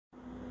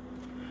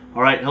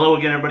All right, hello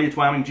again, everybody. It's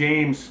Wyoming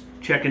James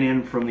checking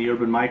in from the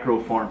Urban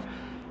Micro Farm.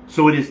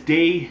 So it is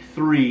day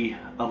 3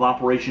 of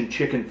Operation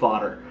Chicken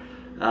Fodder.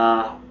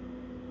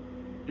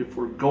 If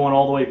we're going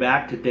all the way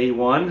back to day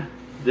 1,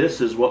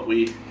 this is what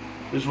we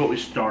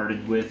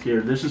started with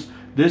here. This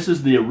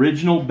is the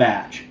original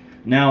batch.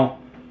 Now,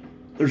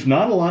 there's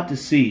not a lot to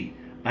see.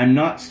 I'm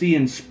not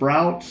seeing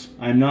sprouts.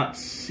 I'm not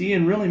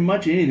seeing really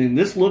much of anything.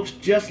 This looks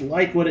just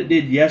like what it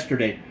did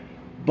yesterday,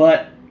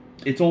 but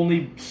it's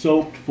only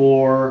soaked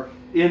for,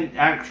 in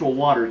actual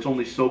water, it's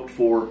only soaked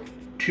for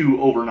 2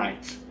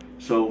 overnights.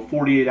 So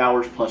 48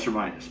 hours plus or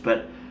minus.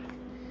 But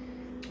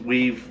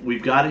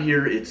we've got it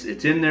here. It's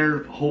in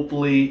there.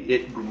 Hopefully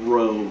it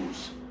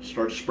grows,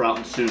 starts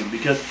sprouting soon,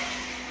 because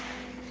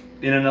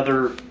in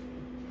another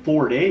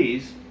 4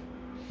 days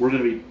we're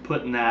going to be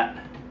putting that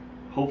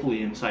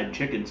hopefully inside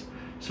chickens.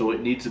 So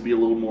it needs to be a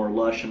little more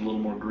lush and a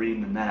little more green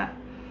than that.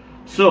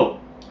 So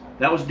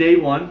that was day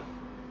 1.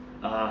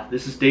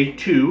 This is day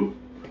 2.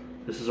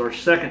 This is our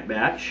second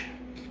batch.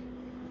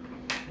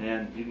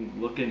 And you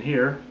can look in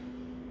here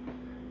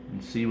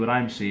and see what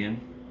I'm seeing,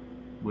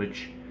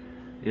 which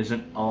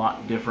isn't a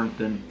lot different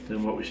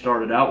than what we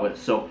started out with.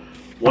 So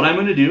what I'm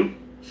going to do,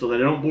 so that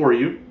I don't bore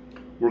you,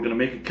 we're going to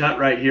make a cut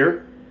right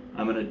here.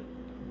 I'm going to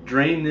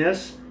drain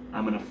this.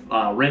 I'm going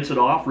to rinse it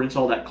off, rinse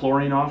all that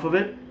chlorine off of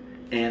it,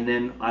 and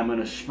then I'm going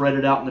to spread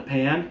it out in the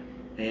pan,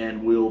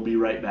 and we'll be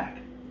right back.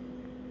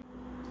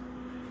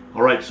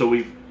 All right, so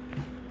we've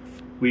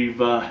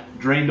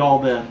drained all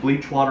the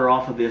bleach water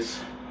off of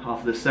this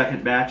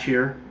second batch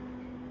here,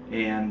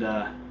 and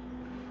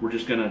we're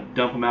just going to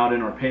dump them out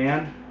in our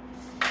pan.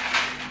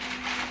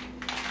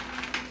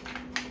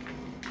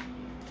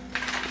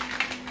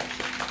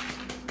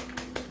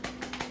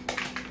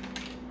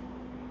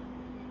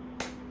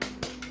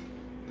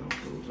 Dump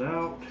those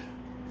out.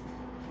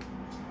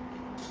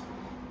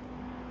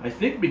 I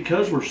think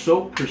because we're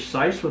so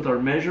precise with our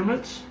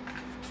measurements,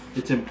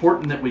 it's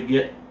important that we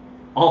get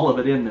all of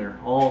it in there,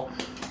 all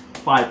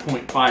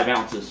 5.5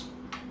 ounces.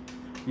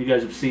 You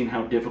guys have seen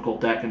how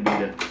difficult that can be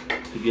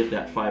to get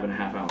that 5.5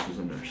 ounces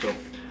in there. So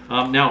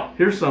now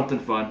here's something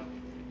fun,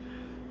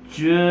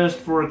 just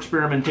for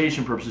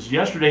experimentation purposes.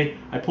 Yesterday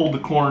I pulled the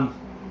corn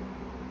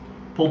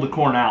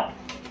out.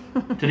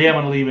 Today I'm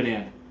going to leave it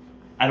in.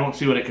 I don't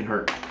see what it can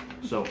hurt.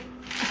 So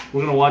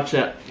we're going to watch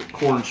that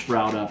corn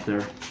sprout up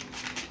there.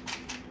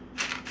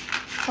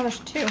 Oh, there's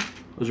 2.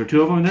 Was there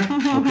 2 of them in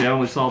there? Okay, I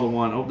only saw the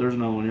one. Oh, there's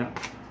another one, yeah.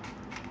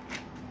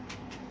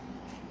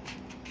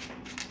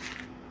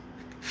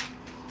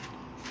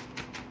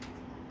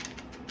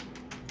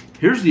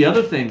 Here's the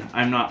other thing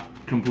I'm not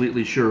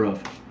completely sure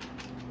of.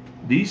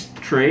 These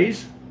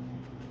trays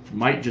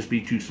might just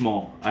be too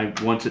small.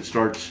 Once it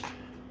starts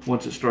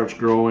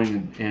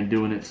growing and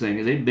doing its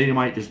thing, they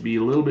might just be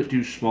a little bit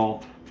too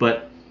small.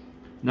 But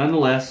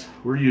nonetheless,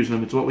 we're using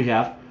them. It's what we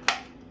have.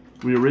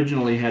 We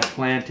originally had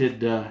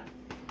planted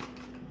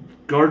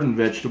garden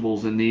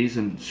vegetables in these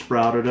and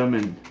sprouted them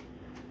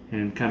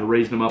and kind of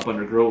raised them up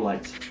under grow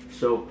lights.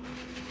 So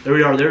there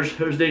we are.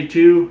 There's day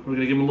 2. We're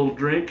gonna give them a little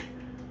drink.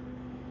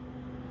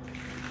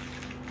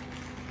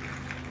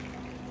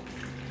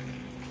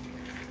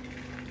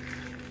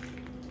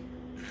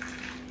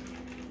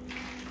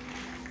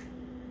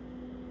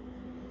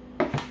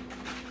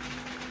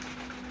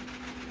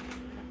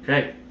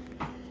 Okay,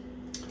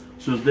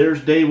 so there's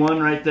day 1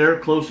 right there,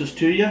 closest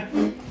to you.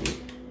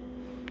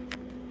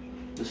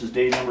 This is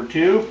day number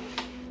 2.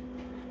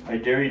 I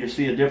dare you to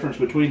see a difference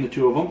between the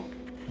 2 of them.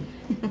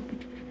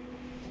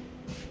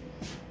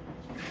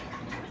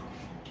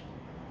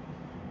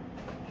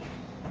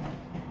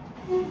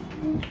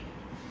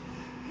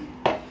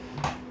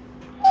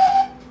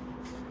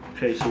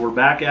 Okay, so we're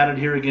back at it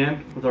here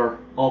again with our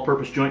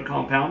all-purpose joint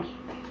compound.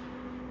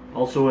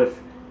 Also, if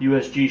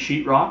USG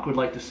Sheetrock would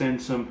like to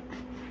send some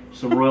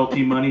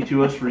royalty money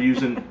to us for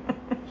using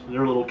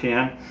their little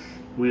can,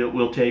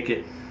 we'll take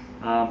it.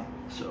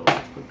 So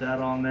let's put that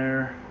on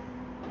there.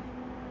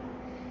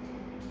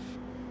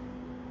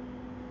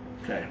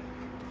 Okay.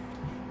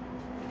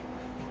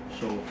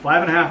 So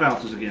 5.5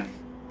 ounces again.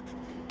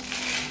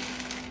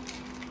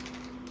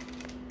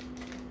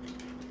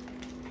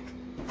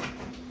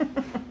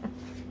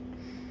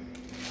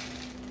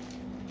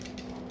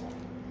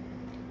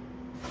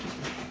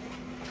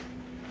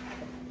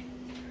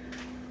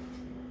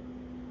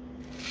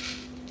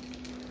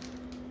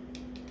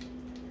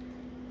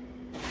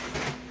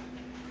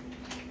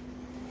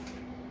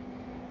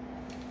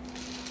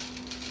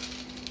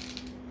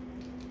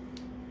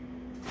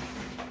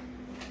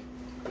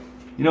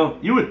 You know,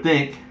 you would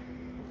think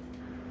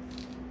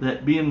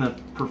that being the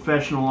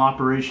professional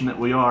operation that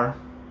we are,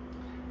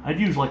 I'd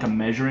use like a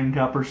measuring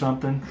cup or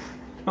something.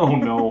 Oh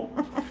no.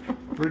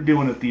 We're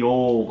doing it the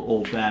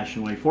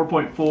old-fashioned way.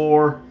 4.4,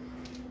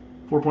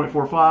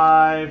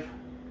 4.45.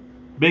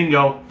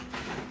 Bingo.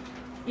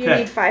 You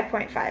need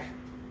 5.5.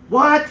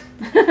 What?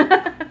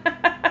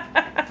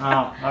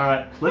 Oh, all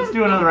right. Let's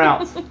do another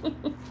ounce.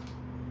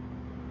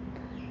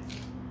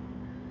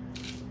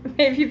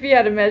 Maybe if you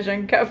had a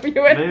measuring cup, you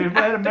would. Maybe if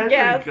I had a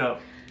measuring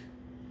cup.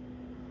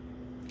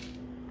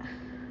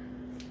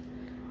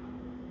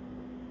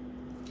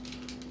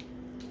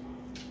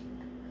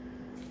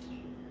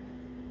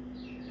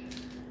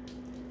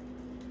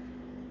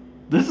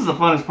 This is the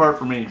funnest part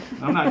for me.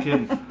 I'm not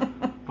kidding.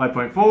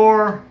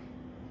 5.4.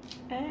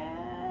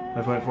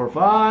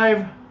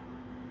 5.45.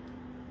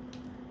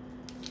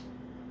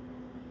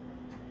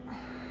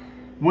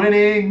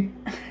 Winning.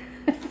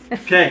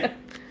 Okay,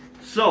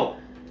 so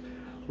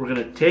we're going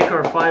to take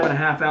our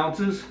 5.5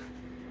 ounces.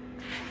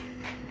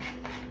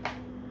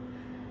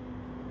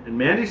 And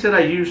Mandy said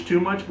I used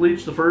too much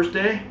bleach the first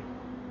day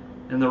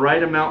and the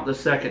right amount the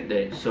second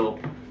day. So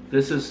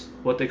this is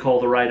what they call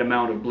the right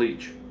amount of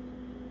bleach.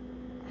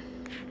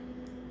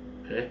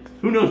 Okay,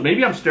 who knows?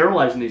 Maybe I'm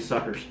sterilizing these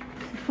suckers.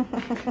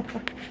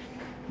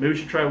 Maybe we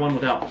should try one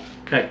without.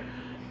 Okay,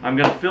 I'm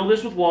going to fill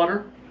this with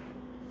water.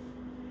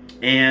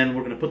 And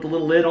we're going to put the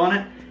little lid on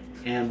it.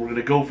 And we're going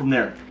to go from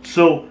there.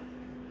 So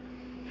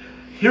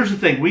here's the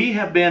thing: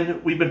 we've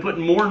been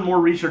putting more and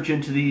more research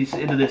into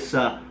this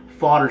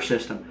fodder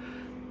system.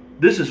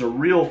 This is a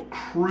real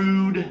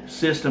crude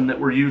system that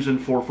we're using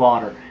for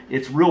fodder.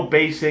 It's real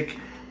basic.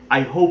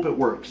 I hope it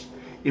works.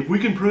 If we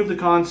can prove the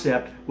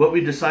concept, what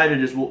we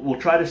decided is we'll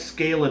try to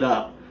scale it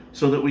up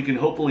so that we can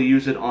hopefully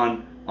use it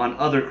on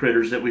other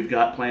critters that we've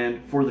got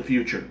planned for the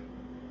future.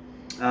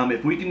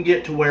 If we can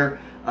get to where,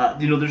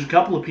 there's a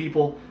couple of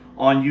people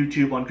on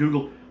YouTube, on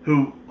Google,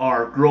 who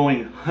are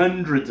growing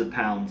hundreds of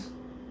pounds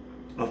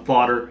of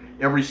fodder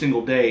every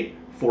single day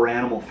for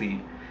animal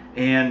feed.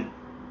 And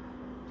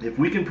if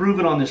we can prove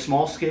it on this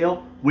small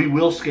scale, we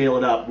will scale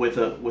it up with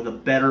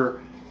a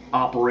better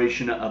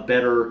operation, a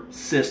better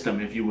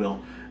system, if you will.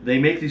 They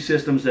make these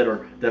systems that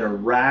are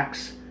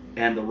racks,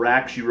 and the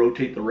racks, you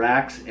rotate the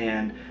racks,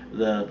 and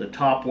the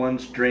top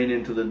ones drain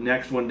into the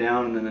next one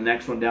down, and then the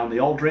next one down. They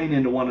all drain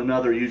into one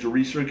another, use a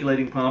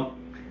recirculating pump,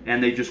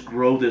 and they just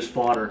grow this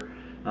fodder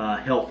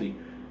healthy.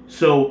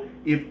 So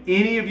if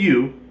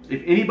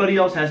anybody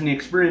else has any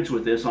experience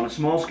with this on a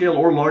small scale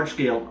or large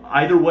scale,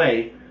 either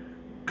way,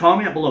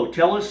 comment below.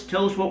 Tell us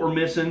what we're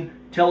missing.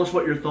 Tell us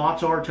what your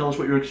thoughts are. Tell us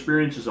what your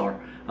experiences are.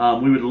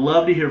 We would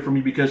love to hear from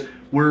you because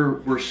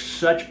we're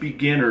such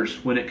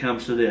beginners when it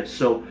comes to this.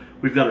 So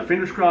we've got our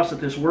fingers crossed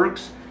that this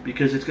works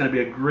because it's going to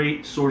be a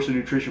great source of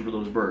nutrition for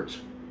those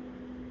birds.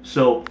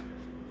 So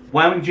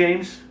Wyoming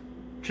James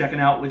checking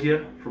out with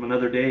you from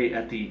another day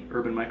at the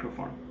Urban Micro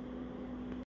Farm.